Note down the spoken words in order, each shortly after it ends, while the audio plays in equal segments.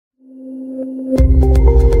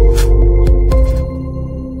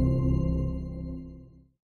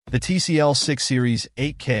The TCL 6 Series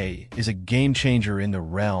 8K is a game-changer in the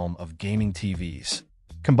realm of gaming TVs,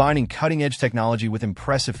 combining cutting-edge technology with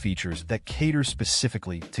impressive features that cater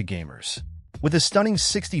specifically to gamers. With a stunning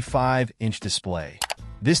 65-inch display,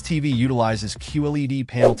 this TV utilizes QLED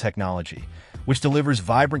panel technology, which delivers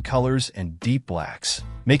vibrant colors and deep blacks,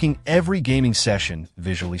 making every gaming session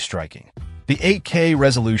visually striking. The 8K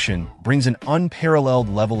resolution brings an unparalleled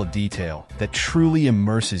level of detail that truly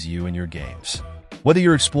immerses you in your games. Whether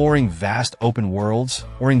you're exploring vast open worlds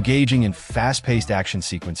or engaging in fast-paced action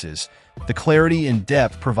sequences, the clarity and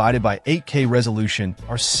depth provided by 8K resolution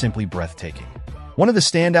are simply breathtaking. One of the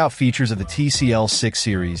standout features of the TCL 6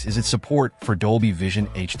 series is its support for Dolby Vision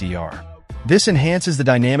HDR. This enhances the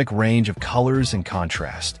dynamic range of colors and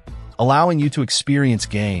contrast, allowing you to experience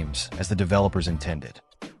games as the developers intended.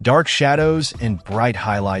 Dark shadows and bright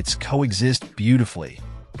highlights coexist beautifully,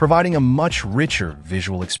 providing a much richer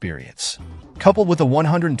visual experience. Coupled with a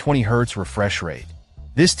 120Hz refresh rate,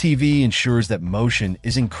 this TV ensures that motion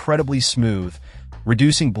is incredibly smooth,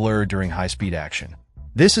 reducing blur during high-speed action.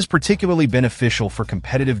 This is particularly beneficial for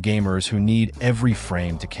competitive gamers who need every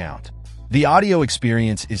frame to count. The audio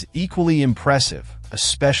experience is equally impressive,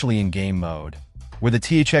 especially in game mode, where the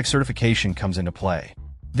THX certification comes into play.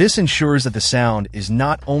 This ensures that the sound is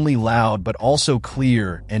not only loud but also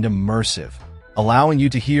clear and immersive, allowing you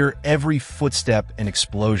to hear every footstep and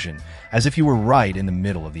explosion as if you were right in the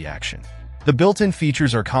middle of the action. The built-in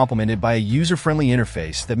features are complemented by a user-friendly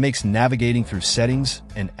interface that makes navigating through settings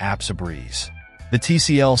and apps a breeze. The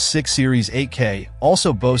TCL 6 Series 8K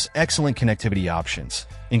also boasts excellent connectivity options,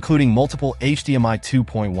 including multiple HDMI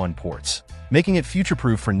 2.1 ports, making it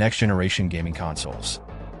future-proof for next-generation gaming consoles.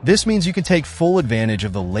 This means you can take full advantage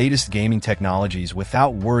of the latest gaming technologies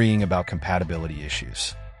without worrying about compatibility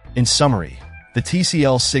issues. In summary, the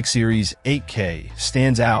TCL 6 Series 8K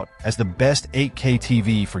stands out as the best 8K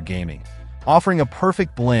TV for gaming, offering a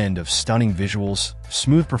perfect blend of stunning visuals,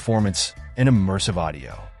 smooth performance, and immersive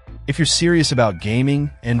audio. If you're serious about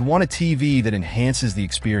gaming and want a TV that enhances the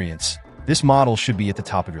experience, this model should be at the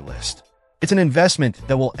top of your list. It's an investment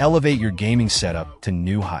that will elevate your gaming setup to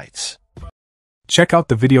new heights. Check out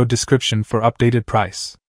the video description for updated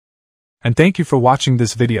price. And thank you for watching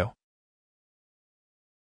this video.